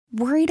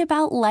Worried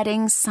about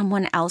letting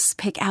someone else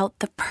pick out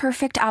the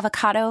perfect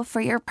avocado for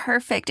your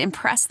perfect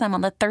impress them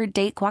on the third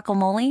date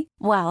guacamole?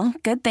 Well,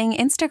 good thing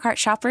Instacart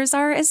shoppers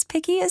are as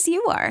picky as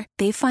you are.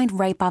 They find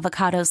ripe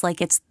avocados like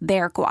it's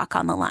their guac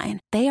on the line.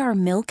 They are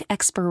milk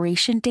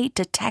expiration date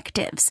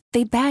detectives.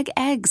 They bag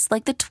eggs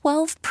like the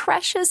 12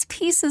 precious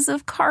pieces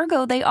of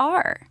cargo they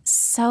are.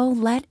 So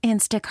let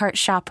Instacart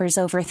shoppers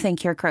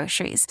overthink your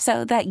groceries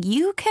so that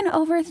you can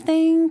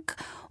overthink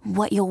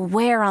what you'll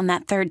wear on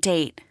that third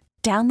date.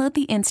 Download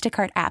the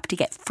Instacart app to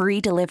get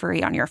free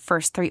delivery on your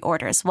first 3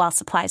 orders while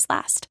supplies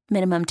last.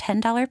 Minimum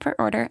 $10 per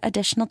order.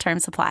 Additional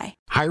terms apply.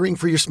 Hiring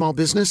for your small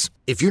business?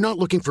 If you're not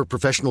looking for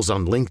professionals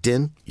on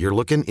LinkedIn, you're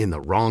looking in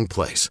the wrong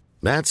place.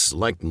 That's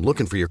like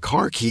looking for your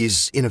car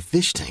keys in a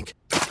fish tank.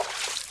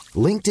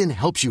 LinkedIn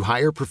helps you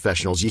hire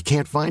professionals you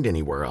can't find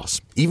anywhere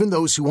else, even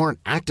those who aren't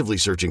actively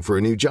searching for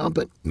a new job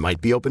but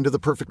might be open to the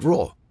perfect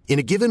role. In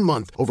a given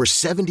month, over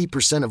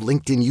 70% of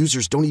LinkedIn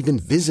users don't even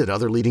visit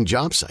other leading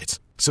job sites.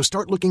 So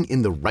start looking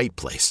in the right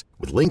place.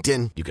 With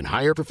LinkedIn, you can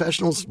hire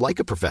professionals like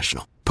a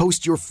professional.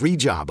 Post your free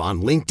job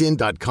on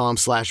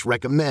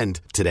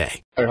linkedin.com/recommend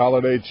today. Happy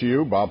holiday to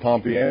you. Bob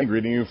Pompiani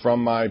greeting you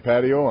from my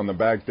patio on the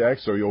back deck.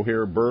 So you'll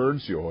hear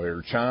birds, you'll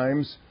hear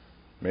chimes,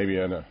 maybe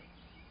an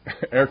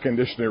air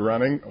conditioner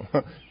running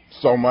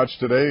so much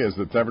today as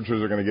the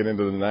temperatures are going to get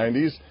into the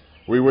 90s.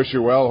 We wish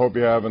you well. Hope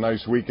you have a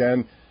nice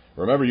weekend.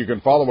 Remember, you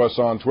can follow us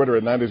on Twitter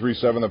at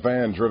 93.7 The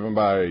Fan, driven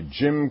by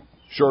Jim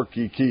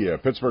Shorkey Kia,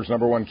 Pittsburgh's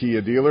 #1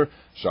 Kia dealer.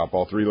 Shop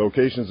all 3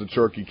 locations at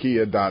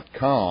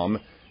ShorkeyKia.com.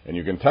 And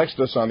you can text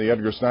us on the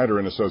Edgar Snyder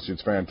and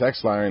Associates fan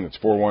text line. It's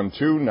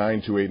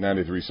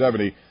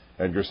 412-928-9370.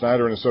 Edgar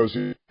Snyder and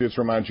Associates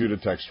reminds you to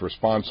text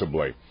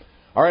responsibly.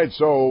 All right,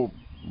 so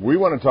we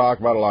want to talk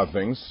about a lot of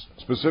things,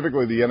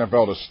 specifically the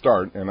NFL to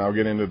start, and I'll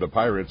get into the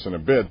Pirates in a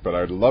bit, but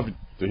I'd love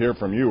to hear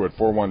from you at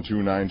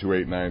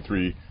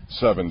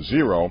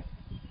 412-928-9370.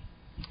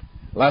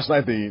 Last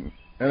night, the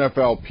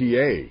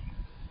NFLPA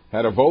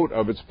had a vote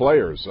of its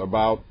players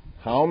about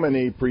how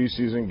many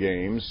preseason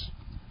games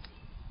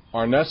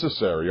are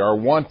necessary, are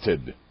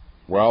wanted.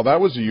 Well,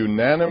 that was a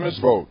unanimous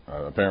vote,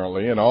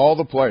 apparently, and all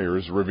the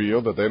players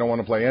revealed that they don't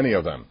want to play any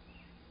of them.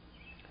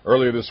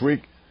 Earlier this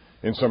week,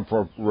 in some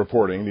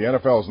reporting, the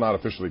NFL has not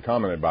officially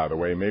commented, by the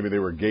way. Maybe they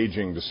were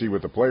gauging to see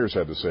what the players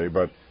had to say,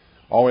 but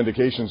all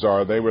indications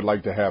are they would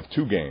like to have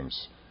 2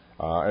 games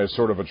as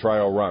sort of a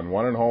trial run,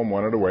 1 at home,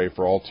 1 at away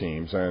for all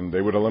teams, and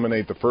they would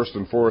eliminate the 1st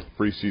and 4th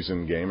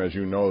preseason game. As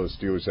you know, the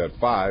Steelers had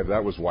 5.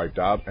 That was wiped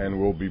out and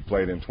will be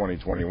played in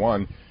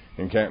 2021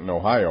 in Canton,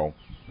 Ohio.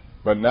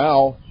 But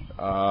now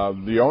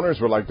the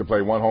owners would like to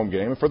play 1 home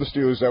game. And for the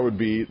Steelers, that would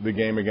be the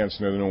game against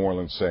the New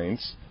Orleans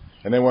Saints,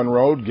 and then 1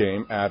 road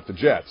game at the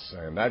Jets.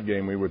 And that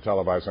game we would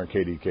televise on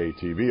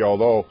KDK-TV,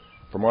 although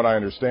from what I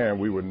understand,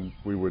 we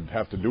would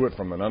have to do it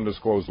from an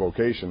undisclosed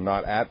location,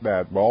 not at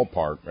that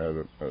ballpark,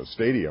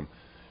 stadium.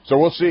 So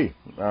we'll see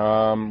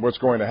what's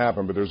going to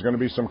happen, but there's going to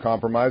be some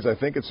compromise. I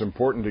think it's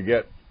important to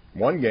get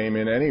 1 game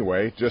in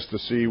anyway, just to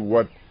see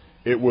what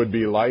it would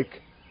be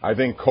like. I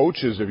think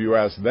coaches, if you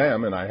ask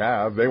them, and I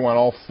have, they want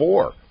all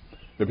 4.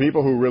 The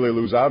people who really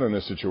lose out in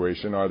this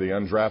situation are the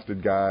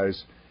undrafted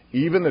guys,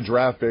 even the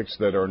draft picks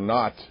that are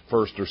not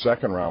first or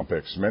second round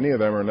picks. Many of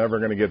them are never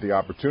going to get the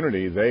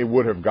opportunity they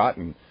would have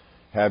gotten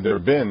had there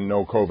been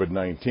no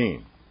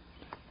COVID-19.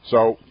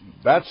 So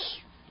that's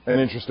an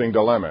interesting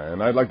dilemma,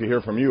 and I'd like to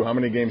hear from you. How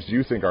many games do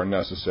you think are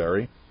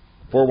necessary?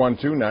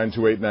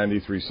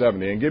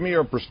 412-928-9370. And give me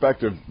your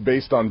perspective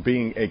based on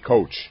being a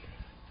coach.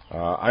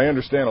 I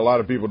understand a lot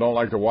of people don't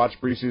like to watch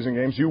preseason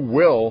games. You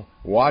will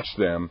watch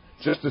them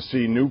just to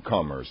see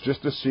newcomers,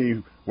 just to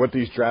see what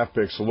these draft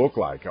picks look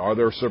like. Are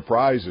there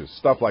surprises?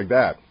 Stuff like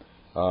that.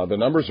 The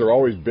numbers are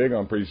always big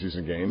on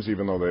preseason games,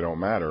 even though they don't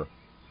matter.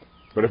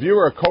 But if you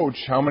were a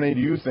coach, how many do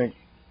you think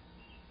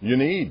you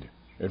need?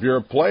 If you're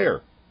a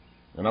player,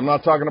 and I'm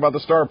not talking about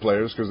the star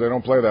players because they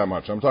don't play that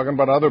much. I'm talking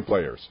about other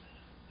players.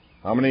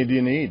 How many do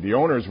you need? The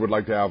owners would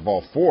like to have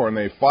all 4, and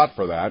they fought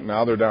for that.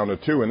 Now they're down to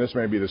 2, and this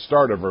may be the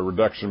start of a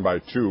reduction by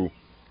 2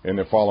 in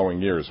the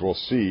following years. We'll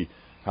see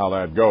how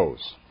that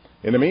goes.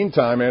 In the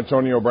meantime,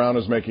 Antonio Brown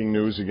is making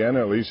news again.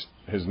 At least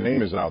his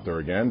name is out there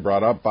again,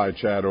 brought up by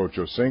Chad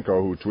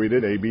Ochocinco, who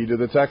tweeted AB to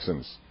the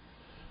Texans.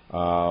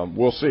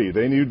 We'll see.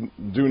 They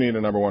do need a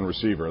 #1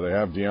 receiver. They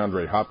have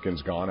DeAndre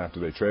Hopkins gone after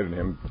they traded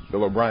him.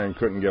 Bill O'Brien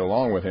couldn't get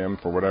along with him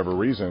for whatever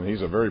reason.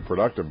 He's a very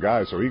productive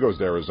guy, so he goes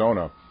to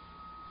Arizona.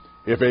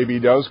 If AB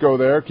does go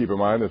there, keep in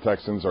mind the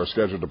Texans are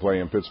scheduled to play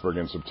in Pittsburgh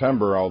in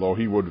September, although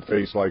he would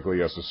face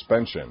likely a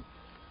suspension.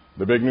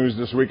 The big news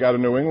this week out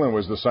of New England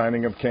was the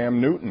signing of Cam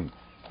Newton,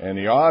 and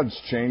the odds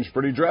changed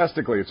pretty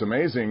drastically. It's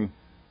amazing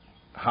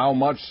how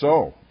much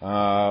so.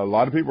 A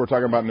lot of people were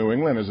talking about New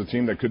England as a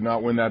team that could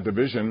not win that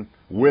division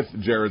with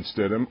Jared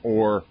Stidham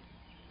or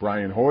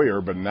Brian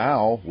Hoyer, but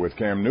now with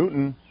Cam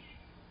Newton,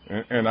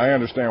 and I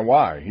understand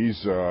why.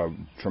 He's a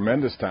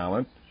tremendous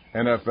talent,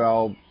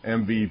 NFL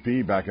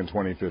MVP back in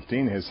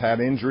 2015, has had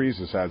injuries,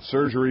 has had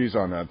surgeries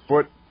on that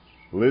foot.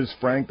 Liz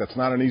Frank, that's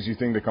not an easy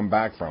thing to come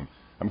back from.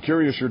 I'm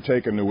curious your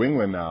take on New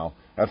England now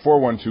at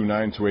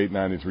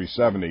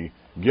 412-928-9370,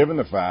 given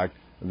the fact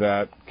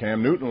that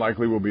Cam Newton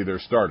likely will be their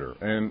starter.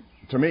 And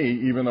to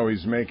me, even though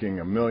he's making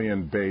 $1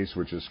 million base,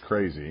 which is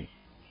crazy,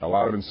 a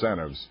lot of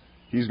incentives,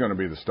 he's going to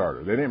be the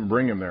starter. They didn't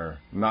bring him there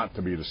not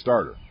to be the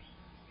starter.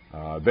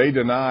 They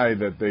deny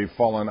that they've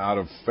fallen out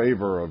of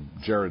favor of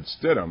Jarrett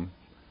Stidham,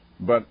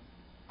 but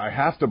I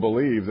have to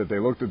believe that they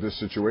looked at this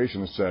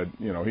situation and said,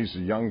 you know, he's a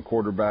young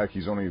quarterback.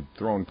 He's only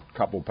thrown a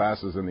couple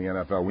passes in the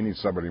NFL. We need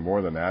somebody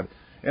more than that.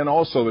 And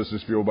also this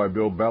is fueled by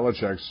Bill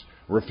Belichick's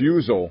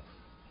refusal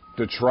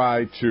to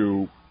try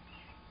to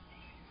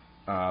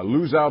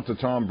lose out to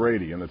Tom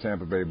Brady and the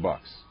Tampa Bay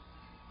Bucks.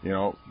 You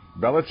know,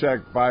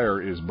 Belichick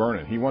fire is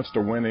burning. He wants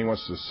to win. He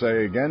wants to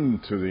say again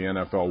to the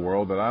NFL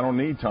world that I don't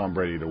need Tom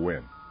Brady to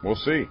win. We'll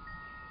see.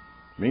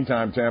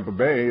 Meantime, Tampa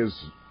Bay is,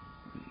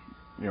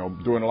 you know,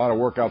 doing a lot of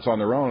workouts on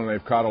their own, and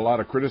they've caught a lot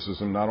of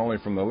criticism, not only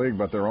from the league,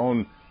 but their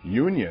own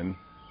union,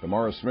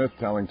 DeMaurice Smith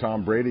telling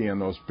Tom Brady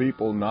and those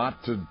people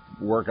not to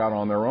work out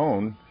on their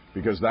own,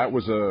 because that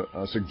was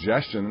a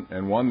suggestion,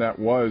 and one that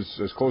was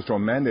as close to a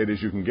mandate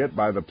as you can get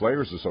by the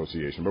Players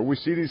Association. But we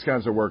see these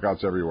kinds of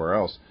workouts everywhere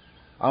else.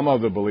 I'm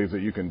of the belief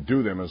that you can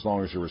do them as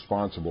long as you're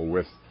responsible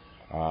with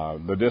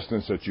the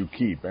distance that you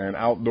keep. And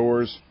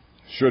outdoors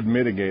should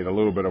mitigate a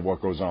little bit of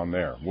what goes on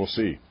there. We'll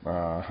see.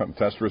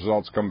 Test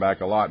results come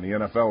back a lot, and the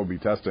NFL will be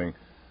testing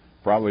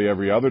probably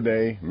every other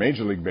day.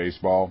 Major League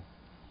Baseball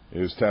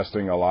is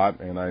testing a lot,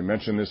 and I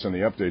mentioned this in the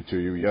update to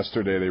you.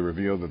 Yesterday they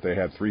revealed that they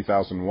had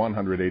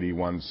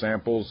 3,181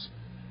 samples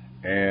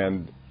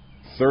and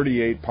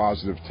 38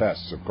 positive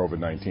tests of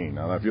COVID-19.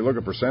 Now, if you look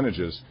at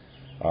percentages,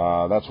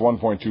 that's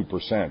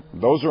 1.2%.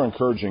 Those are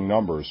encouraging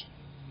numbers.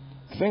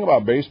 The thing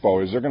about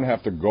baseball is they're going to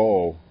have to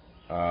go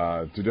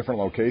to different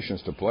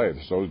locations to play.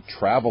 So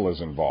travel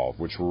is involved,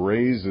 which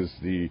raises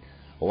the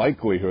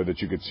likelihood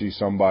that you could see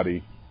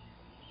somebody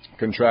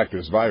contract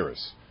this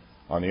virus.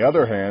 On the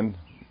other hand,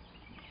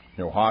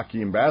 you know,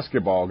 hockey and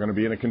basketball are going to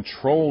be in a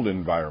controlled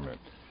environment,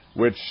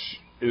 which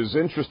is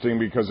interesting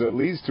because it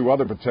leads to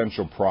other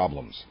potential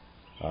problems.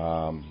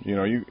 You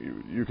know,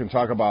 you can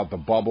talk about the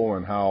bubble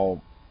and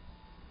how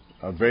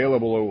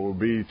available it will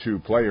be to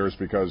players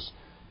because,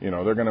 you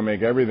know, they're going to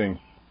make everything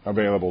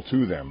available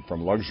to them,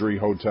 from luxury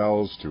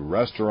hotels to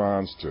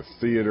restaurants to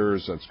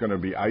theaters. That's going to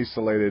be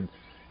isolated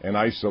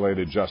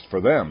just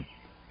for them.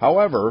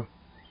 However,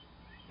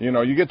 you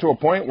know, you get to a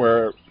point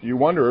where you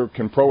wonder,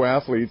 can pro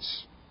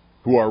athletes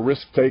who are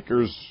risk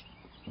takers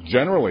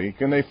generally,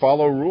 can they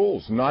follow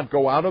rules, not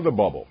go out of the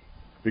bubble?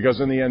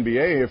 Because in the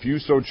NBA, if you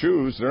so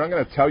choose, they're not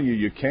going to tell you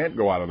you can't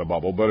go out of the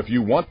bubble, but if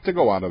you want to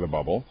go out of the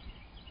bubble,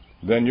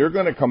 then you're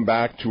going to come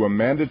back to a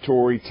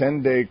mandatory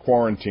 10-day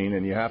quarantine,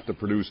 and you have to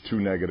produce 2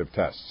 negative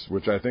tests,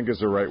 which I think is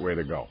the right way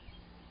to go.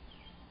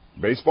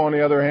 Baseball, on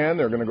the other hand,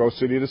 they're going to go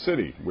city to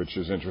city, which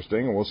is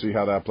interesting, and we'll see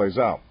how that plays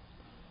out.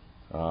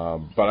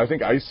 But I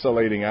think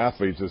isolating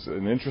athletes is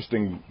an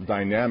interesting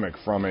dynamic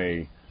from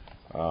a,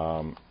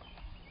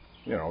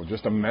 you know,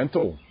 just a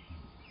mental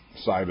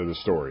side of the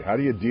story. How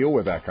do you deal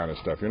with that kind of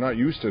stuff? You're not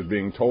used to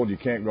being told you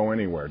can't go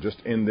anywhere, just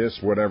in this,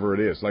 whatever it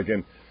is. Like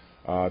in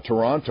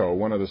Toronto,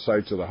 one of the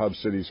sites of the hub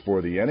cities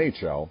for the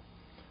NHL,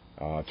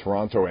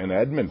 Toronto and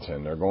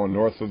Edmonton, they're going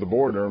north of the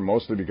border,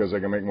 mostly because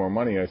they can make more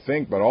money, I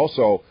think, but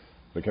also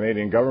the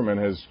Canadian government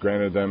has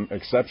granted them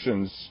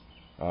exceptions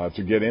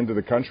to get into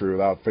the country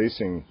without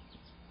facing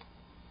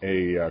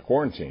a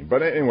quarantine.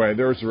 But anyway,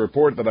 there's a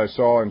report that I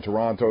saw in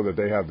Toronto that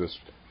they have this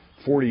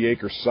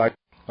 40-acre site.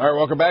 All right,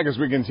 welcome back as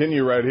we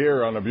continue right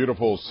here on a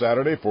beautiful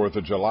Saturday, 4th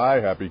of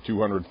July. Happy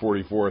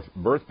 244th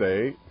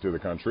birthday to the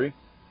country.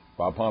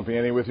 Bob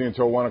Pompiani with you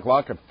until 1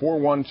 o'clock at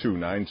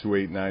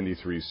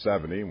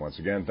 412-928-9370. Once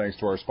again, thanks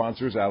to our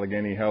sponsors,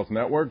 Allegheny Health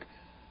Network,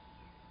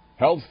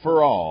 Health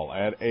for All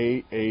at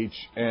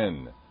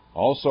AHN.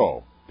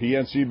 Also,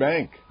 PNC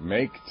Bank,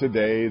 make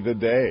today the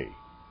day.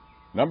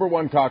 Number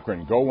 1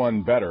 Cochrane, go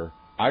one better.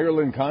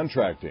 Ireland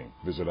Contracting.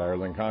 Visit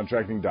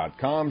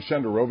IrelandContracting.com.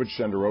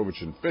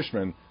 Shenderovich and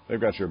Fishman. They've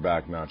got your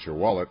back, not your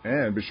wallet.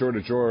 And be sure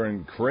to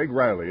join Craig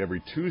Riley every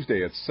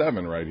Tuesday at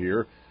 7 right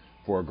here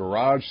for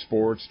Garage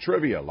Sports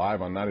Trivia,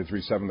 live on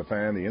 93.7 The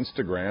Fan, the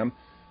Instagram,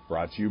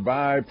 brought to you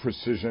by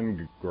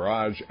Precision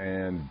Garage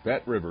and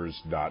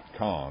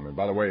BetRivers.com. And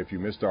by the way, if you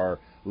missed our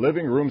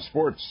Living Room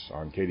Sports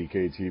on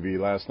KDK TV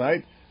last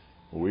night,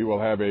 we will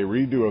have a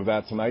redo of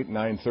that tonight,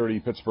 9:30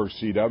 Pittsburgh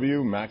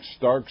CW. Max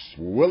Starks,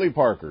 Willie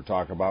Parker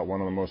talk about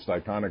one of the most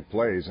iconic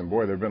plays, and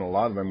boy, there have been a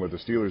lot of them with the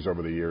Steelers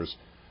over the years.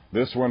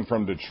 This one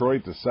from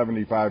Detroit, the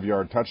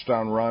 75-yard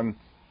touchdown run,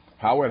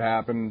 how it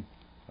happened,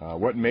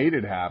 what made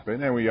it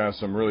happen, and we have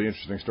some really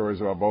interesting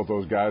stories about both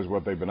those guys,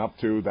 what they've been up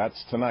to.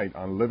 That's tonight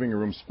on Living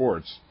Room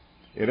Sports.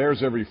 It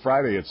airs every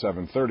Friday at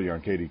 7:30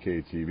 on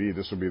KDK TV.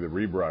 This will be the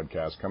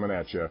rebroadcast coming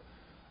at you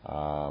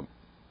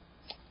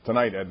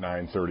tonight at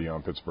 9:30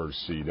 on Pittsburgh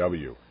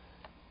CW.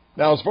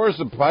 Now, as far as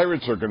the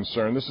Pirates are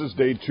concerned, this is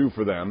day 2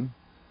 for them.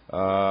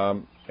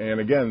 And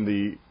again,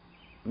 the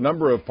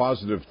number of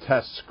positive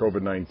tests,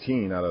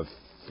 COVID-19, out of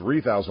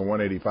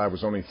 3,185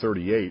 was only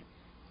 38.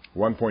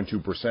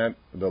 1.2%.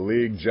 The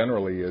league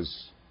generally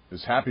is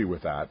happy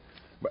with that.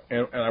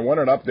 And I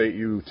wanted to update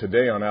you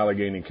today on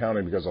Allegheny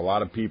County because a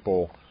lot of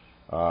people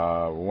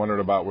wondered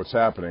about what's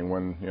happening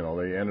when,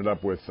 they ended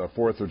up with a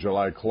 4th of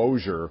July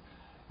closure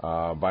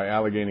by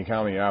Allegheny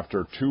County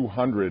after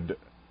 200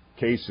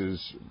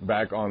 cases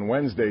back on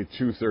Wednesday,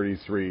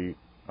 233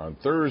 on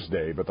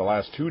Thursday. But the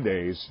last 2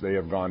 days, they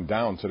have gone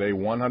down. Today,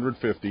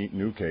 150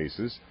 new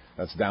cases.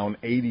 That's down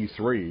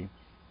 83.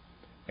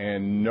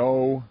 And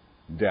no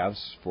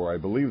deaths for, I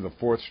believe, the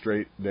 4th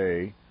straight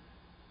day.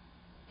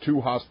 2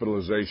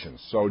 hospitalizations.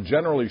 So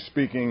generally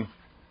speaking,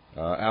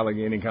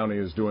 Allegheny County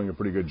is doing a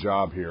pretty good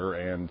job here,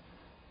 and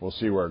we'll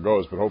see where it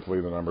goes, but hopefully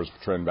the numbers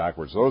trend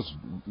backwards. Those,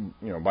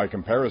 by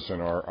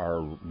comparison,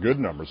 are good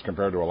numbers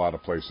compared to a lot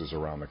of places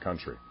around the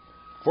country.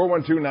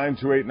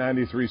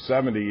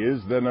 412-928-9370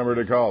 is the number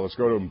to call. Let's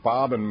go to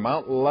Bob in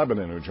Mount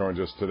Lebanon, who joins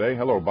us today.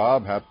 Hello,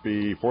 Bob.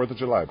 Happy 4th of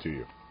July to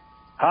you.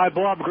 Hi,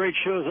 Bob. Great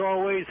show as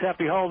always.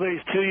 Happy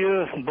holidays to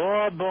you.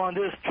 Bob, on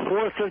this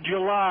 4th of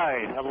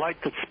July, I'd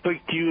like to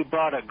speak to you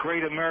about a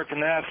great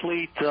American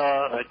athlete,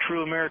 a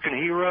true American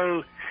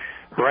hero.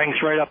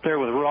 Ranks right up there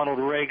with Ronald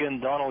Reagan,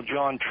 Donald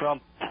John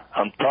Trump.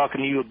 I'm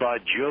talking to you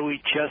about Joey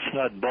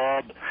Chestnut,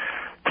 Bob.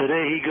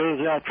 Today he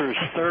goes after his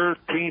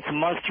 13th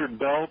mustard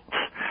belt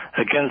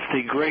against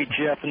the great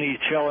Japanese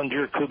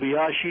challenger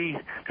Kobayashi.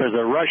 There's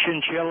a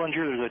Russian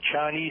challenger. There's a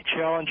Chinese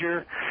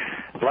challenger.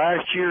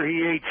 Last year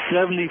he ate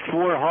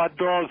 74 hot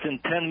dogs in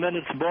 10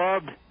 minutes,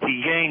 Bob.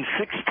 He gained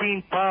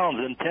 16 pounds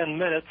in 10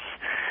 minutes.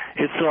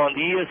 It's on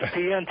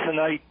ESPN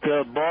tonight,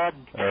 Bob.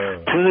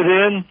 Tune it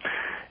in.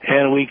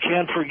 And we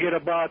can't forget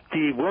about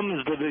the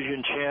women's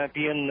division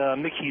champion,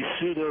 Miki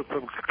Sudo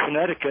from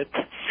Connecticut.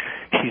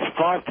 She's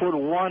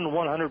 5'1",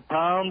 100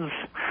 pounds.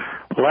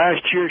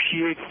 Last year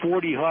she ate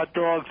 40 hot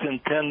dogs in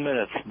 10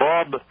 minutes.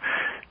 Bob,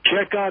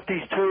 check out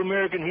these 2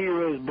 American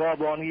heroes,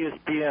 Bob, on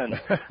ESPN.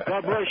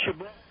 God bless you,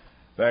 Bob.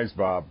 Thanks,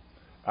 Bob.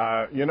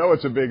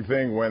 It's a big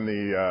thing when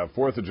the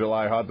 4th of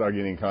July hot dog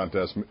eating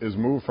contest is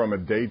moved from a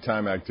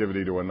daytime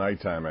activity to a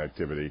nighttime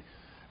activity.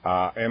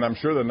 And I'm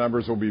sure the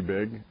numbers will be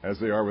big, as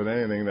they are with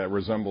anything that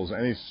resembles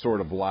any sort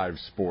of live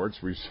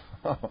sports. We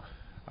saw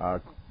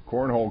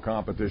cornhole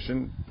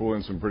competition pull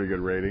in some pretty good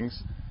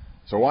ratings.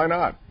 So why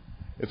not?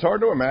 It's hard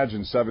to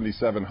imagine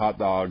 77 hot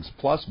dogs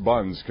plus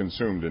buns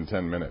consumed in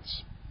 10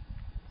 minutes.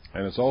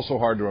 And it's also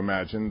hard to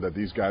imagine that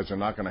these guys are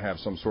not going to have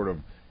some sort of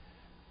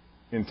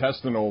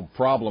intestinal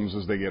problems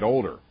as they get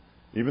older.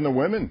 Even the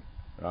women,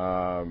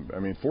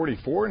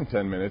 44 in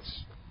 10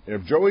 minutes.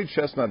 If Joey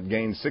Chestnut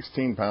gained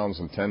 16 pounds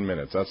in 10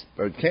 minutes,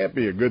 that can't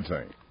be a good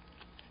thing.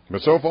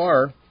 But so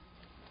far,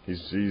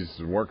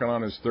 he's working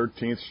on his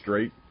 13th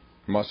straight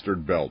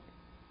mustard belt,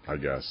 I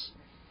guess.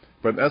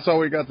 But that's all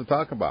we got to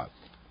talk about.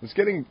 It's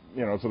getting,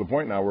 to the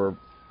point now where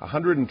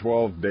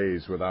 112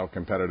 days without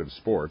competitive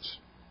sports,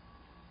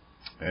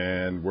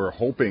 and we're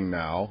hoping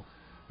now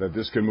that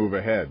this can move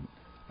ahead.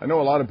 I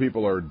know a lot of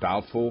people are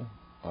doubtful.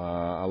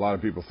 A lot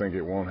of people think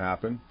it won't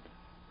happen.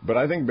 But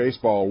I think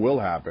baseball will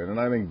happen, and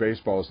I think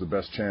baseball is the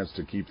best chance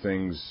to keep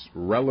things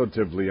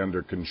relatively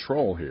under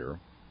control here.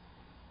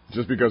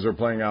 Just because they're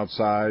playing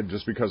outside,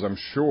 just because I'm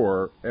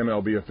sure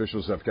MLB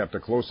officials have kept a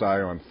close eye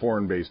on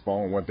foreign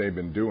baseball and what they've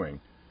been doing.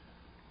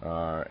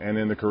 And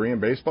in the Korean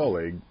Baseball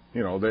League,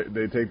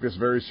 they take this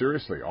very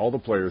seriously. All the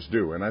players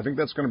do. And I think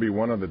that's going to be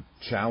one of the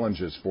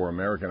challenges for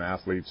American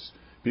athletes.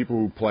 People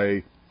who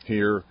play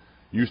here,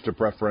 used to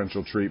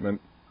preferential treatment,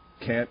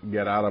 can't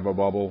get out of a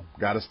bubble,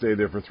 got to stay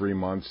there for 3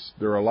 months.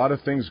 There are a lot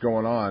of things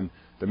going on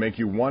that make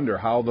you wonder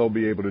how they'll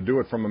be able to do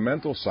it from a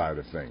mental side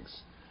of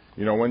things.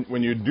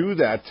 When you do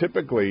that,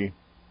 typically,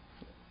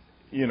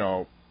 you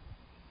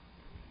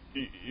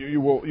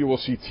will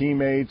see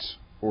teammates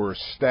or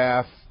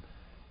staff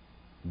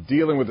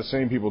dealing with the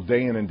same people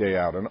day in and day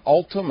out. And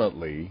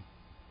ultimately,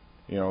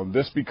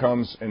 this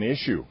becomes an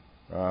issue,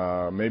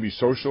 maybe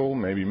social,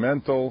 maybe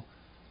mental.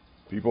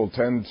 People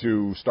tend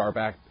to start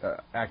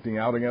acting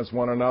out against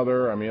one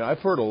another. I've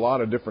heard a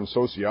lot of different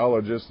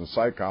sociologists and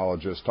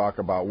psychologists talk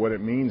about what it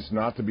means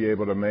not to be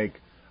able to make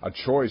a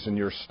choice and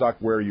you're stuck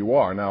where you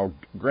are. Now,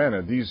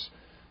 granted, these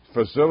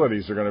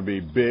facilities are going to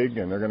be big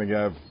and they're going to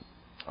have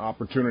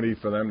opportunity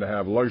for them to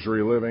have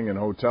luxury living and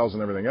hotels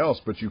and everything else,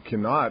 but you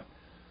cannot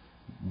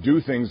do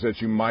things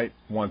that you might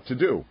want to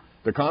do.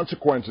 The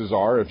consequences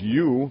are if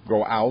you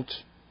go out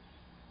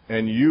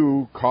and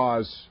you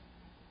cause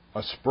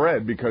a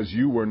spread because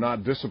you were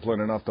not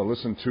disciplined enough to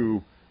listen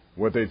to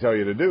what they tell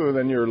you to do,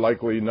 then you're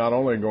likely not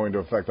only going to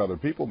affect other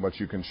people, but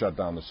you can shut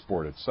down the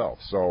sport itself.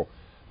 So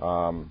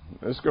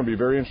it's going to be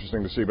very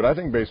interesting to see. But I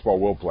think baseball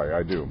will play.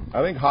 I do.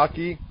 I think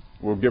hockey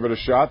will give it a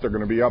shot. They're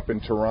going to be up in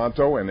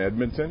Toronto and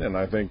Edmonton, and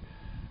I think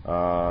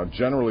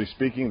generally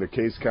speaking, the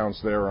case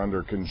counts there are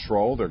under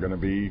control. They're going to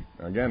be,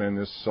 again, in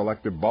this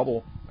selective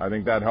bubble. I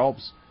think that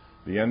helps.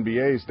 The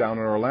NBA is down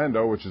in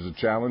Orlando, which is a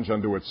challenge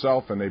unto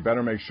itself, and they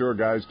better make sure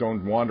guys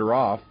don't wander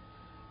off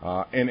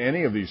in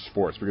any of these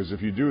sports, because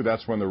if you do,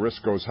 that's when the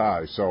risk goes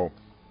high. So,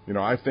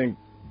 I think,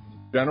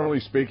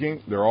 generally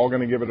speaking, they're all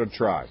going to give it a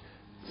try.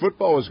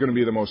 football is going to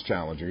be the most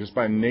challenging, just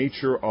by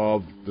nature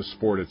of the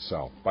sport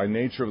itself, by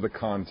nature of the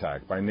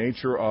contact, by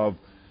nature of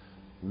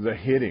the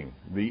hitting,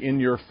 the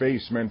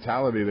in-your-face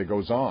mentality that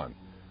goes on.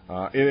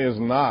 It is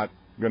not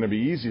going to be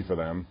easy for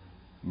them.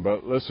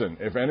 But listen,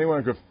 if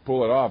anyone could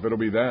pull it off, it'll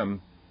be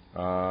them.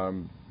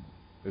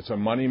 It's a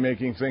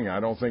money-making thing. I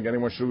don't think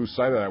anyone should lose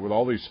sight of that with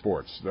all these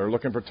sports. They're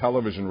looking for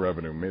television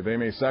revenue. They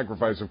may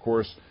sacrifice, of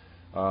course,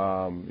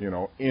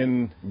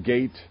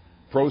 in-gate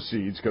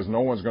proceeds because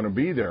no one's going to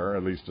be there,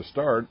 at least to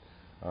start.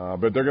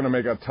 But they're going to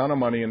make a ton of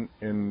money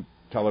in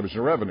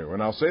television revenue.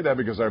 And I'll say that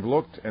because I've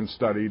looked and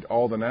studied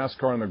all the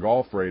NASCAR and the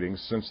golf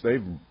ratings since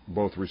they've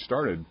both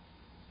restarted.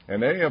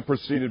 And they have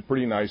proceeded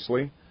pretty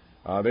nicely.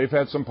 They've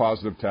had some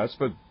positive tests,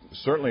 but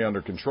certainly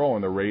under control.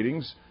 And the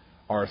ratings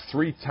are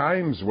 3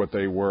 times what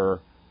they were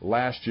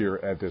last year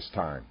at this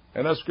time.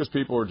 And that's because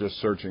people are just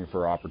searching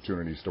for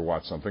opportunities to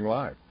watch something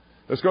live.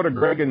 Let's go to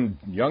Greg in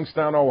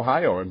Youngstown,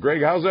 Ohio. And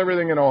Greg, how's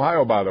everything in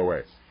Ohio, by the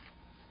way?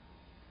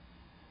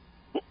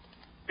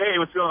 Hey,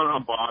 what's going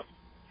on, boss?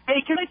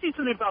 Hey, can I say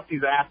something about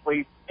these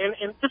athletes? And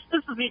this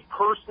is me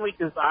personally,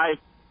 because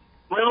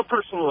my own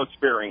personal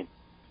experience.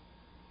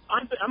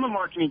 I'm a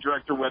marketing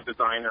director, web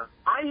designer.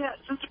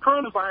 Since the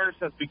coronavirus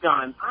has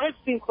begun, I have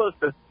seen close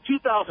to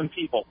 2,000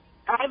 people.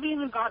 I haven't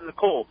even gotten a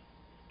cold.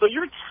 So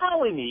you're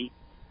telling me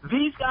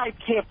these guys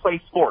can't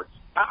play sports?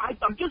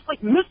 I'm just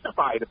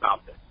mystified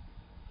about this.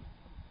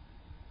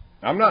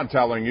 I'm not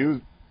telling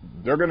you.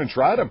 They're going to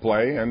try to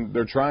play, and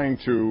they're trying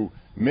to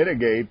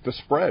mitigate the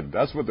spread.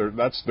 That's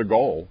the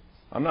goal.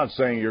 I'm not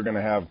saying you're going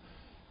to have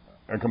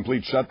a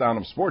complete shutdown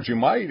of sports. You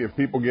might if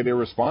people get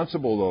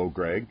irresponsible, though,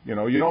 Greg. You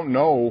don't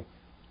know.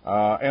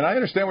 And I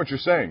understand what you're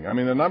saying. I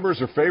mean, the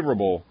numbers are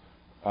favorable,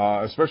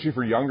 especially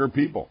for younger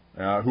people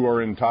who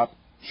are in top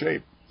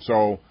shape.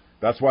 So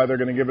that's why they're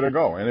going to give it a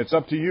go. And it's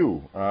up to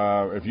you.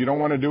 If you don't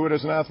want to do it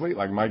as an athlete,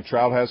 like Mike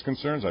Trout has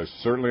concerns, I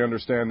certainly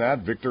understand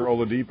that. Victor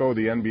Oladipo,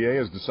 the NBA,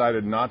 has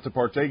decided not to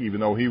partake, even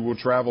though he will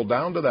travel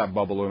down to that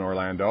bubble in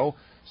Orlando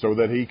so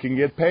that he can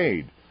get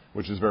paid,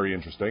 which is very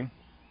interesting.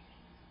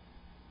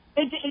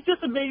 It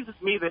just amazes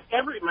me that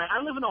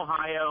I live in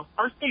Ohio.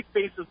 Our state's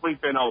basically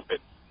been open,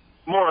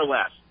 more or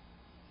less.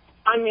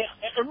 I mean,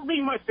 everybody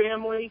in my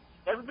family,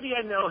 everybody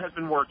I know has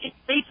been working.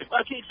 Basically,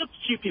 except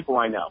a few people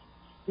I know.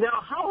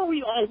 Now, how are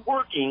we all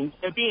working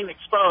and being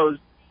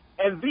exposed,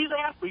 and these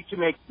athletes who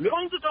make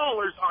millions of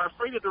dollars are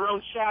afraid of their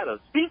own shadows?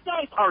 These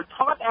guys are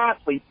top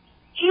athletes.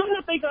 Even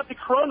if they got the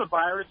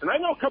coronavirus, and I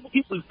know a couple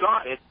people who've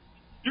got it,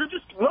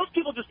 most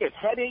people just get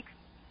headaches,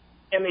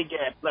 and they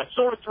get a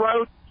sore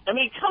throat. I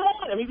mean, come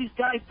on. I mean, these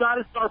guys got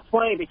to start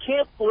playing. They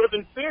can't live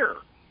in fear.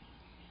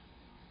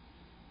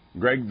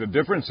 Greg, the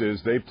difference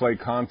is they play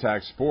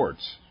contact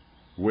sports,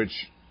 which,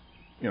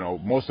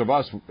 most of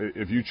us,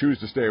 if you choose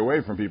to stay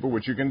away from people,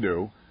 which you can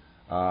do,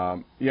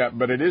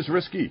 but it is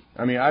risky.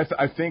 I mean,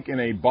 I think in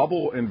a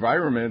bubble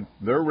environment,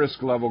 their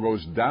risk level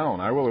goes down.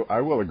 I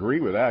will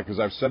agree with that because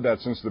I've said that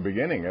since the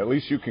beginning. At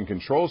least you can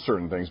control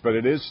certain things, but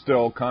it is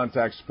still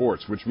contact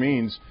sports, which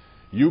means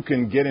you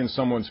can get in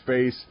someone's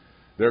face.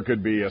 There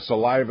could be a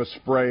saliva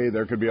spray.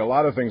 There could be a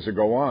lot of things that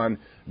go on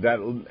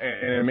and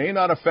it may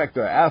not affect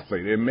the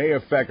athlete. It may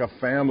affect a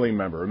family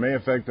member. It may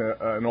affect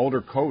an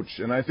older coach.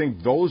 And I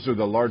think those are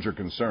the larger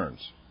concerns.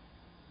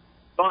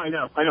 Oh, I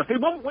know. Hey,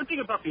 one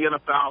thing about the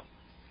NFL.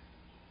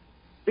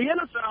 The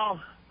NFL,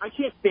 I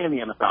can't stand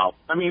the NFL.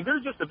 I mean, they're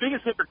just the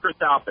biggest hypocrites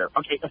out there.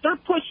 Okay, if they're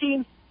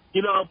pushing,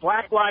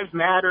 Black Lives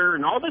Matter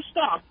and all this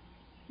stuff,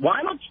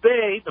 why don't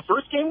they, the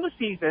first game of the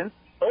season,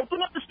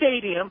 open up the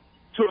stadium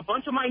to a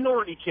bunch of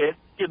minority kids,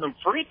 give them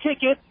free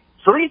tickets,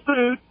 free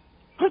food,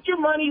 put your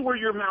money where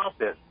your mouth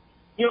is.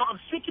 I'm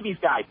sick of these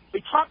guys.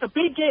 They talk a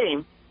big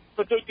game,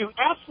 but they do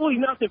absolutely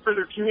nothing for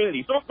their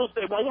communities. Don't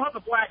say, well, we'll have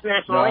a black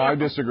national anthem. No, I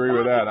disagree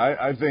with that.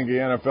 I think the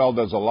NFL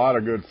does a lot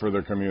of good for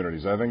their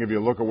communities. I think if you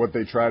look at what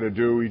they try to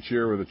do each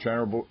year with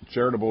the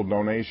charitable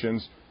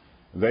donations,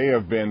 they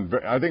have been,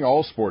 I think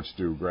all sports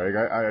do, Greg.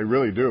 I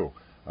really do.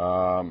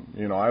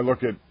 I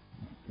look at,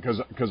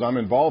 because I'm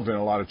involved in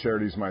a lot of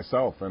charities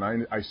myself, and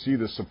I see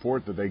the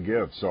support that they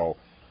give. So,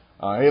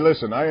 hey,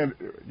 listen,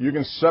 you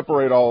can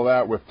separate all of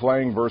that with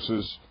playing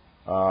versus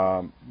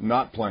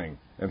not playing.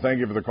 And thank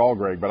you for the call,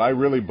 Greg. But I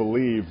really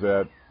believe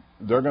that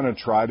they're going to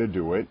try to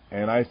do it,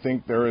 and I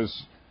think there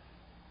is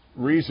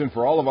reason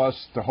for all of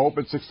us to hope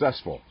it's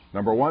successful.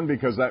 Number one,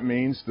 because that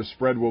means the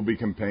spread will be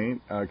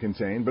contained.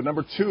 But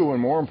number two, and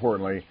more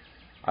importantly,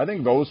 I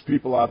think those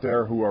people out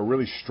there who are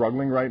really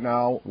struggling right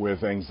now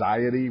with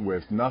anxiety,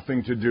 with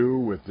nothing to do,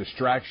 with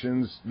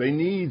distractions, they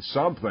need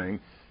something,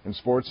 and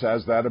sports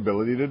has that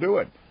ability to do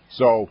it.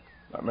 So,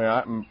 I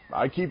mean,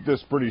 I keep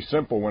this pretty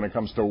simple when it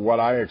comes to what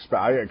I expect.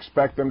 I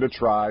expect them to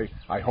try.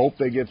 I hope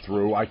they get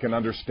through. I can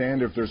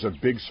understand if there's a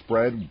big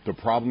spread, the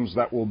problems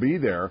that will be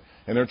there,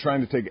 and they're trying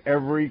to take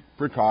every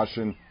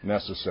precaution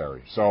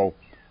necessary. So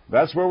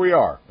that's where we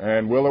are.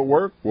 And will it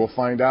work? We'll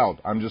find out.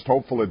 I'm just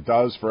hopeful it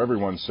does for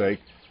everyone's sake.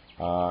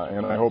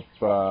 And I hope,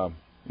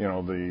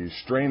 the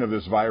strain of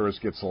this virus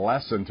gets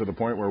lessened to the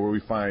point where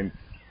we find,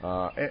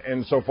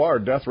 and so far,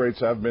 death rates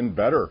have been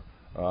better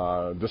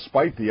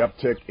despite the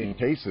uptick in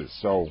cases.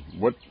 So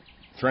what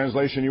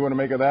translation you want to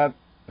make of that?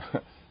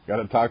 Got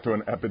to talk to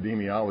an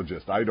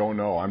epidemiologist. I don't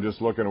know. I'm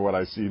just looking at what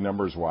I see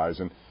numbers-wise,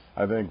 and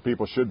I think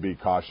people should be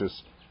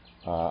cautious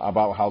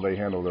about how they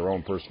handle their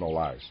own personal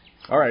lives.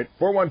 All right,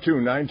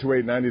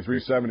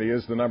 412-928-9370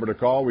 is the number to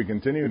call. We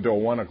continue until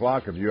 1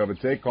 o'clock. If you have a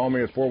take, call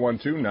me at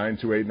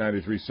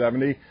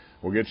 412-928-9370.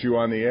 We'll get you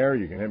on the air.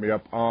 You can hit me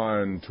up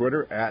on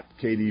Twitter at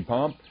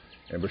KDPomp.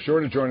 And be sure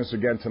to join us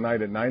again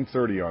tonight at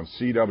 9:30 on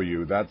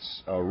CW.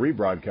 That's a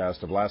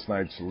rebroadcast of last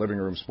night's Living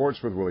Room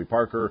Sports with Willie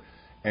Parker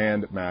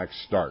and Max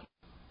Stark.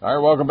 All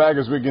right, welcome back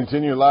as we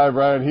continue live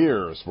right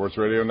here. Sports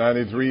Radio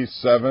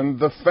 93.7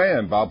 The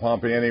Fan. Bob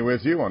Pompiani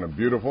with you on a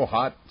beautiful,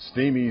 hot,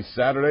 steamy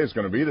Saturday. It's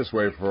going to be this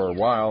way for a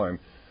while, and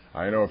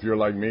I know if you're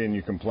like me and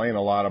you complain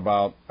a lot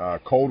about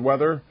cold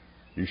weather,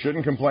 you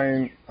shouldn't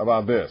complain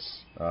about this.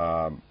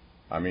 I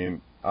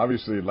mean,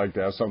 obviously you'd like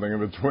to have something in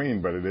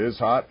between, but it is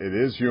hot, it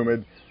is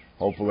humid.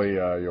 Hopefully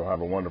you'll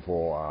have a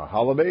wonderful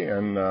holiday,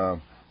 and as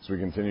we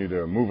continue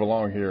to move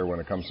along here when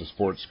it comes to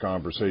sports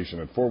conversation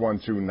at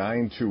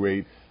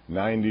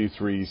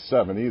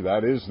 412-928-9370.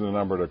 That is the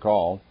number to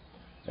call.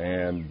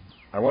 And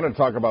I want to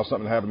talk about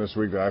something that happened this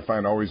week that I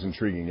find always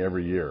intriguing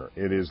every year.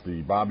 It is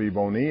the Bobby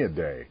Bonilla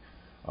Day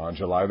on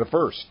July the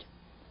 1st.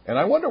 And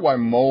I wonder why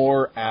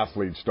more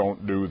athletes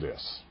don't do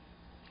this.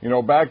 You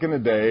know, back in the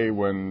day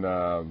when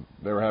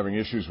they were having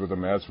issues with the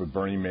Mets, with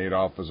Bernie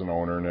Madoff as an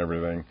owner and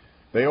everything,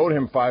 they owed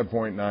him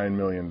 $5.9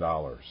 million.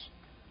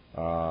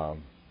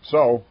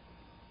 So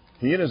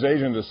he and his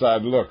agent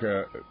decided, look,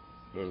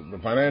 the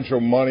financial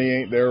money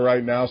ain't there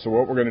right now, so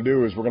what we're going to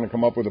do is we're going to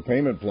come up with a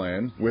payment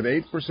plan with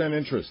 8%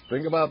 interest.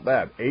 Think about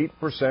that,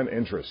 8%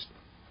 interest.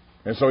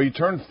 And so he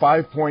turned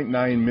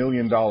 $5.9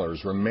 million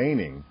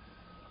remaining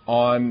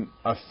on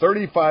a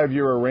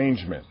 35-year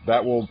arrangement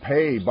that will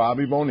pay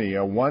Bobby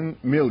Bonilla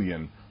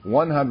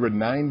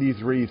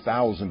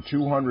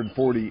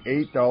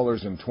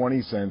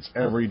 $1,193,248.20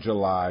 every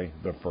July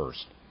the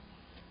 1st.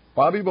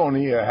 Bobby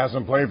Bonilla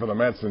hasn't played for the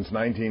Mets since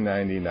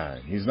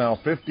 1999. He's now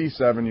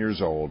 57 years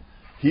old.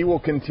 He will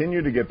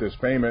continue to get this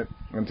payment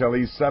until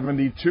he's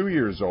 72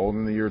 years old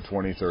in the year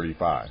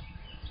 2035.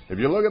 If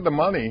you look at the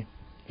money,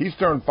 he's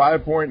turned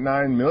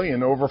 $5.9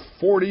 million over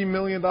 $40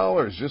 million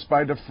just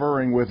by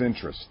deferring with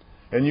interest.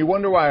 And you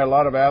wonder why a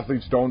lot of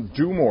athletes don't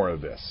do more of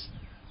this.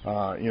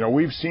 You know,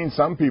 we've seen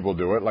some people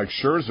do it, like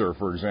Scherzer,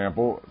 for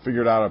example,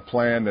 figured out a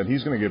plan that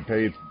he's going to get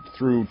paid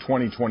through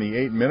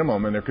 2028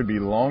 minimum, and there could be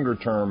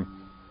longer-term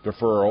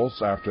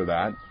deferrals after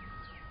that.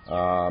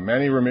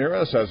 Manny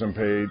Ramirez hasn't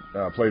played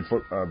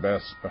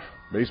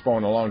baseball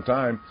in a long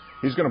time.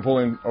 He's going to pull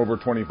in over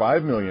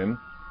 $25 million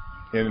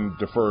in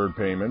deferred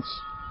payments.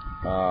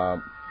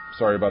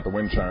 Sorry about the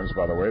wind chimes,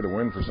 by the way. The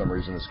wind, for some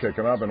reason, is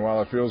kicking up, and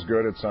while it feels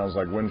good, it sounds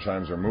like wind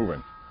chimes are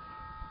moving.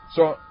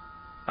 So,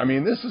 I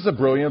mean, this is a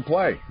brilliant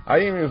play.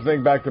 I even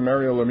think back to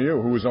Mario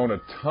Lemieux, who was owed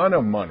a ton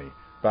of money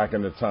back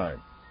in the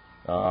time.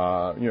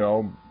 You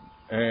know,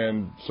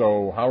 and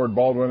so Howard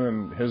Baldwin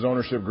and his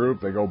ownership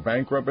group, they go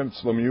bankrupt, and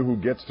it's Lemieux who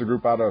gets the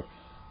group out of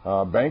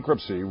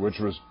bankruptcy, which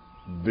was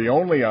the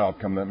only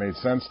outcome that made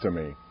sense to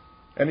me.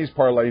 And he's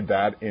parlayed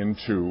that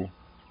into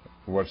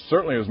what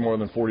certainly is more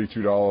than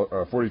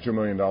 $42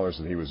 million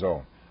that he was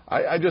owed.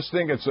 I just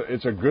think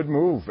it's a good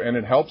move, and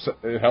it helps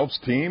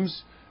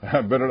teams,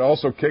 but it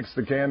also kicks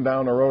the can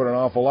down the road an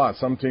awful lot.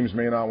 Some teams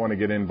may not want to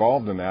get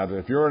involved in that.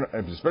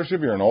 Especially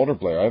if you're an older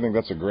player, I think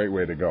that's a great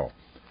way to go.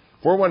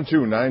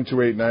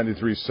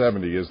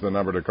 412-928-9370 is the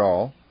number to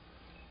call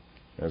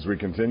as we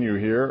continue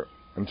here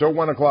until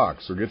 1 o'clock.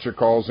 So get your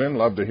calls in.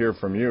 Love to hear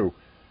from you.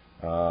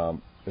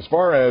 As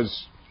far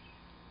as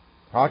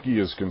hockey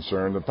is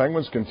concerned, the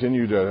Penguins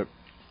continue to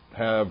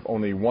have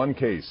only one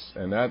case,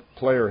 and that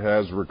player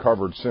has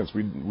recovered since.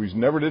 We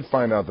never did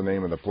find out the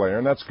name of the player,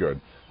 and that's good.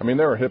 I mean,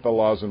 there are HIPAA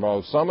laws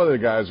involved. Some of the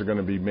guys are going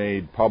to be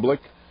made public,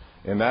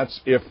 and that's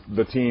if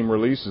the team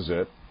releases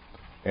it.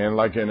 And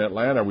like in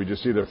Atlanta, we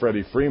just see that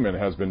Freddie Freeman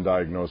has been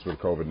diagnosed with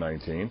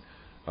COVID-19.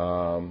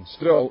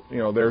 Still, you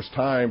know, there's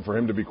time for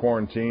him to be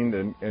quarantined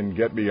and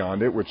get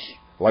beyond it, which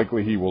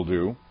likely he will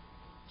do.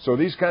 So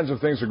these kinds of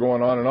things are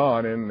going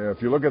on. And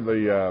if you look at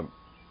the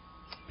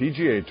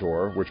PGA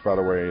Tour, which, by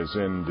the way, is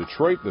in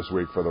Detroit this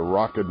week for the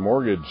Rocket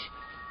Mortgage,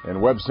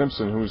 and Webb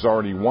Simpson, who's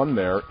already won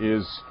there,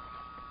 is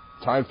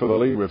tied for the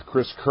lead with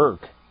Chris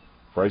Kirk.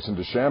 Bryson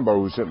DeChambeau,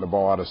 who's hitting the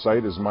ball out of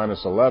sight, is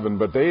minus 11.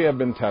 But they have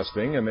been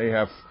testing, and they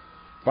have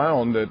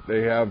found that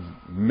they have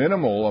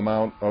minimal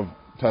amount of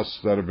tests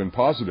that have been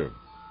positive.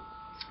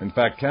 In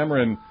fact,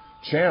 Cameron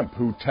Champ,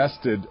 who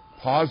tested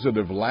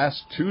positive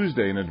last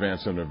Tuesday in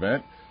advance of an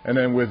event and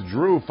then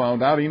withdrew,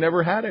 found out he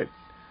never had it.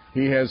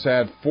 He has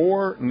had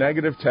 4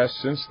 negative tests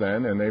since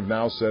then, and they've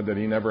now said that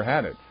he never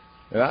had it.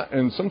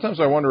 And sometimes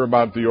I wonder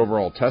about the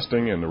overall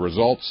testing and the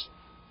results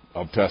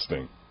of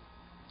testing.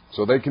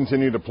 So they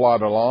continue to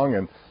plod along,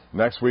 and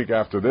next week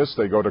after this,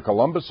 they go to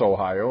Columbus,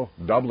 Ohio,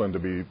 Dublin to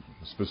be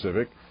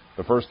specific,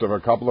 the first of a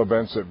couple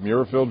events at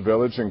Muirfield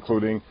Village,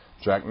 including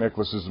Jack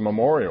Nicklaus's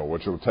Memorial,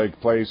 which will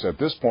take place at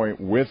this point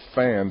with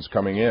fans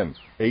coming in,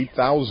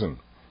 8,000.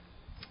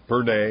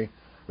 per day.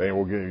 They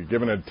will be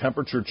given a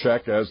temperature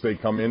check as they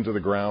come into the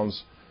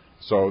grounds.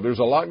 So there's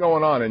a lot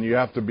going on, and you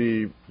have to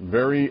be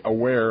very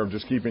aware of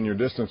just keeping your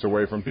distance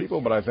away from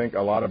people, but I think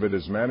a lot of it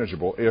is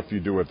manageable if you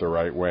do it the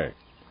right way.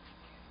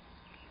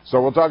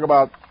 So we'll talk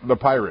about the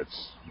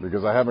Pirates,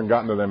 because I haven't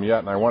gotten to them yet,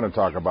 and I want to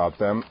talk about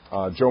them.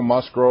 Joe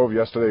Musgrove,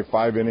 yesterday,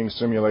 5-inning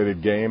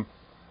simulated game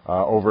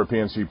over at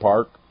PNC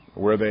Park,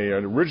 where they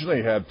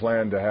originally had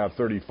planned to have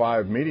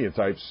 35 media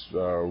types. We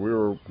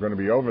were going to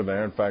be over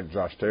there. In fact,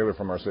 Josh Taylor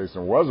from our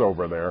station was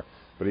over there,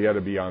 but he had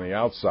to be on the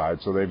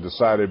outside. So they've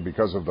decided,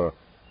 because of the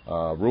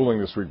ruling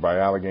this week by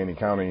Allegheny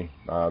County,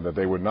 that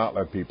they would not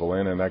let people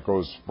in, and that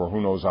goes for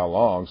who knows how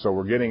long. So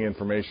we're getting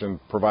information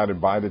provided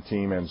by the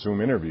team and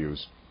Zoom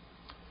interviews.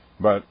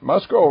 But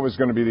Musgrove is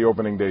going to be the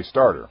opening day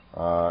starter,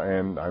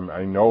 and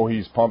I know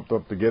he's pumped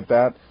up to get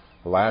that.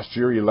 Last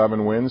year,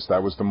 11 wins.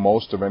 That was the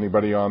most of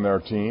anybody on their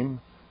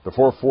team. The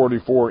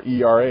 4.44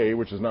 ERA,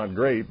 which is not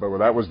great, but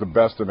that was the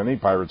best of any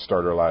Pirates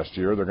starter last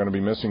year. They're going to be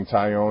missing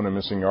Tyone and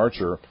missing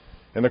Archer.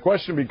 And the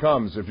question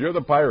becomes, if you're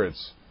the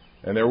Pirates,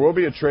 and there will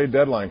be a trade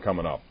deadline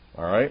coming up,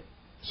 all right?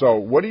 So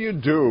what do you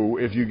do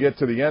if you get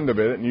to the end of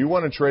it and you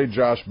want to trade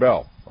Josh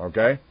Bell,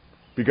 okay?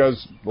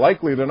 Because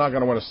likely they're not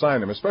going to want to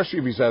sign him, especially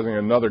if he's having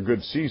another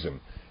good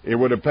season. It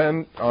would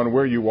depend on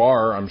where you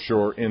are, I'm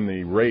sure, in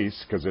the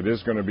race, because it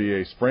is going to be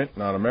a sprint,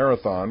 not a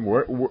marathon.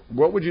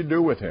 What would you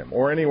do with him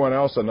or anyone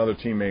else another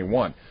team may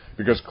want?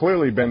 Because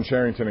clearly Ben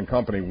Cherington and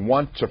company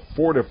want to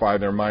fortify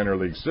their minor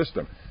league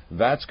system.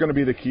 That's going to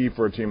be the key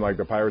for a team like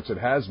the Pirates. It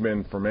has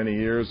been for many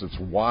years. It's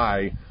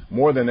why,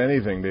 more than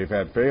anything, they've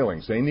had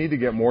failings. They need to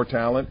get more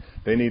talent.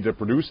 They need to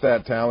produce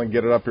that talent,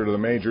 get it up here to the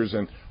majors,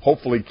 and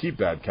hopefully keep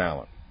that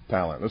talent.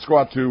 Let's go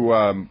out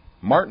to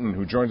Martin,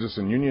 who joins us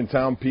in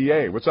Uniontown,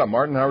 PA. What's up,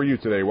 Martin? How are you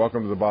today?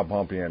 Welcome to the Bob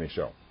Pompiani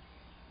Show.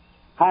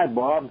 Hi,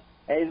 Bob.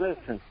 Hey,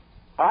 listen,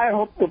 I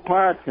hope the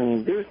Pirates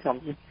can do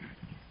something,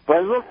 but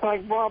it looks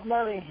like Bob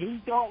Melly,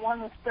 he don't want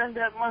to spend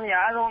that money.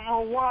 I don't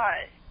know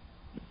why.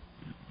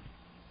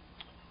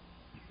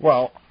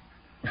 Well,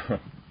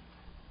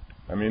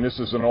 I mean, this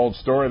is an old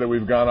story that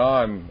we've gone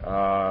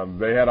on.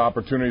 They had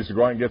opportunities to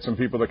go out and get some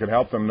people that could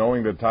help them,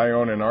 knowing that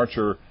Tyone and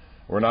Archer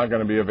were not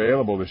going to be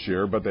available this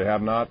year, but they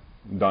have not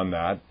done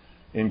that,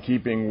 in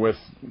keeping with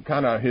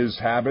kind of his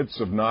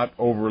habits of not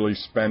overly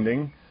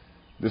spending.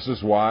 This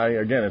is why,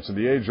 again, it's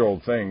the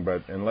age-old thing,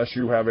 but unless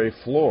you have a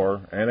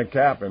floor and a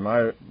cap, in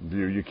my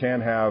view, you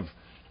can't have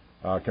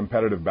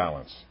competitive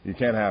balance. You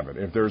can't have it.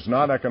 If there's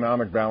not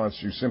economic balance,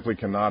 you simply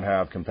cannot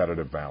have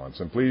competitive balance.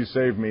 And please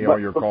save me all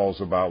your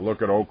calls about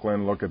look at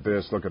Oakland, look at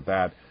this, look at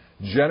that.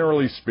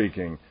 Generally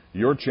speaking,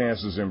 your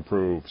chances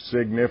improve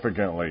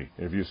significantly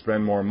if you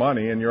spend more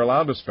money, and you're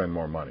allowed to spend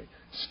more money.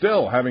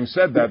 Still, having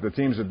said that, the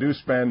teams that do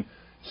spend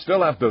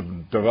still have to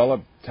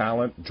develop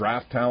talent,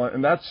 draft talent,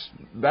 and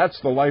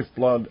that's the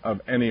lifeblood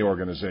of any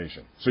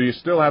organization. So you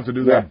still have to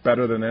do that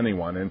better than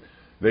anyone, and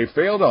they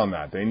failed on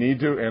that. They need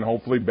to, and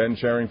hopefully Ben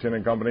Cherington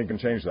and company can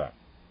change that.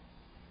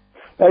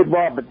 Hey,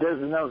 Bob, but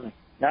there's another thing.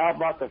 Now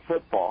about the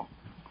football.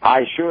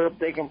 I sure hope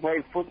they can play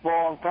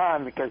football on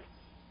time, because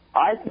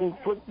I think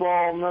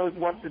football knows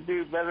what to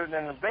do better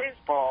than the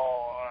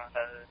baseball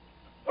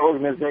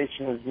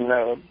organizations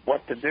know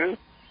what to do.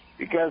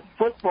 Because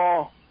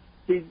football,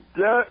 they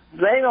know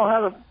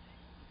how to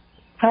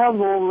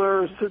handle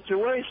their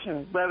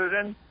situations better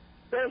than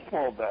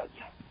baseball does.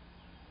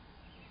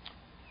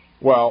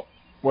 Well,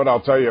 what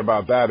I'll tell you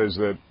about that is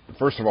that,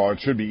 first of all, it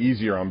should be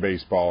easier on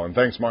baseball. And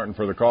thanks, Martin,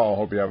 for the call.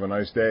 Hope you have a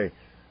nice day.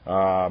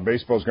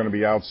 Baseball's going to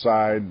be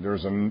outside.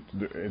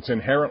 It's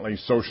inherently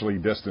socially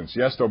distanced.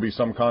 Yes, there'll be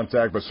some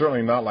contact, but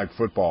certainly not like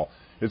football.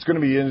 It's going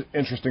to be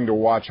interesting to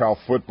watch how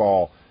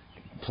football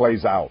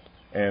plays out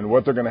and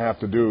what they're going to have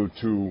to do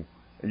to.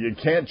 You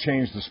can't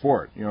change the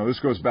sport. You know, this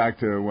goes back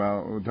to,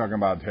 well, we're talking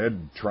about head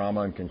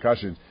trauma and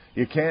concussions.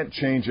 You can't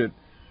change it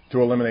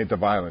to eliminate the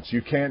violence.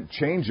 You can't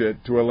change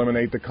it to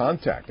eliminate the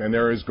contact. And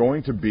there is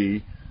going to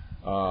be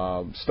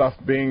stuff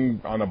being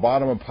on the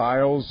bottom of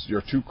piles.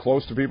 You're too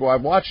close to people.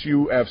 I've watched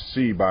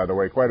UFC, by the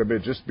way, quite a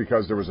bit, just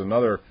because there was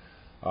another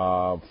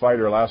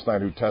fighter last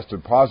night who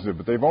tested positive.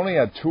 But they've only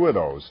had 2 of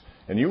those.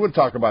 And you would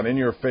talk about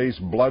in-your-face,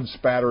 blood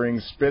spattering,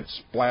 spit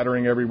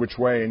splattering every which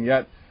way, and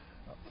yet,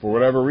 for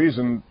whatever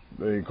reason,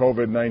 the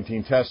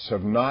COVID-19 tests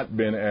have not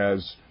been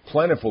as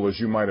plentiful as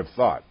you might have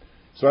thought.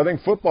 So I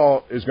think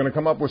football is going to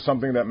come up with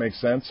something that makes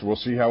sense. We'll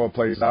see how it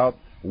plays out.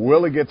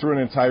 Will it get through an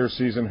entire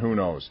season? Who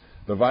knows?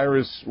 The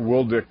virus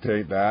will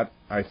dictate that,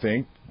 I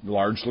think,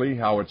 largely,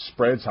 how it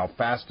spreads, how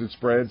fast it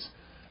spreads,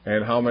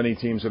 and how many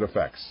teams it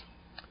affects.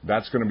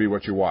 That's going to be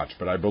what you watch.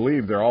 But I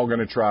believe they're all going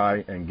to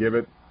try and give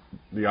it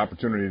the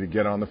opportunity to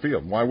get on the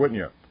field. Why wouldn't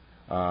you?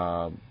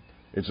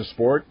 It's a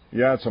sport.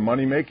 Yeah, it's a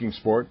money-making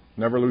sport.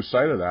 Never lose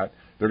sight of that.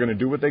 They're going to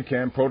do what they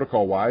can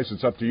protocol-wise.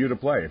 It's up to you to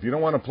play. If you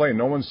don't want to play,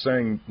 no one's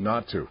saying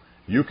not to.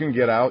 You can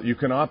get out. You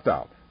can opt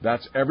out.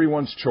 That's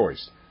everyone's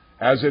choice,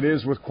 as it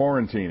is with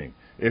quarantining.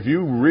 If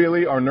you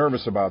really are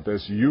nervous about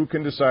this, you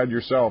can decide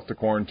yourself to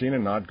quarantine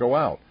and not go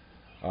out.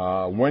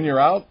 When you're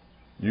out,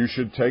 you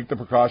should take the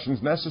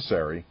precautions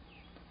necessary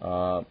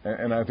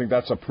And I think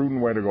that's a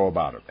prudent way to go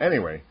about it.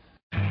 Anyway.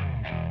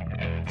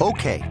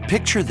 Okay,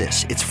 picture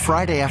this. It's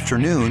Friday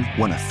afternoon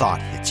when a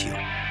thought hits you.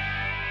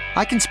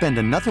 I can spend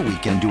another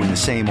weekend doing the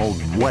same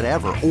old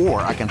whatever,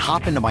 or I can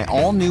hop into my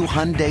all-new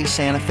Hyundai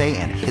Santa Fe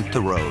and hit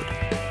the road.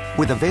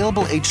 With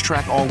available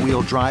H-Track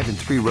all-wheel drive and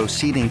 3-row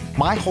seating,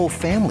 my whole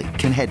family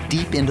can head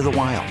deep into the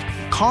wild.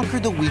 Conquer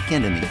the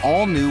weekend in the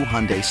all-new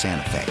Hyundai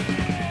Santa Fe.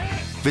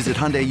 Visit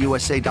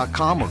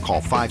HyundaiUSA.com or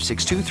call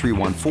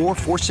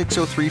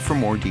 562-314-4603 for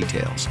more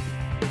details.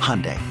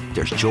 Hyundai,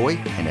 there's joy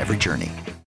in every journey.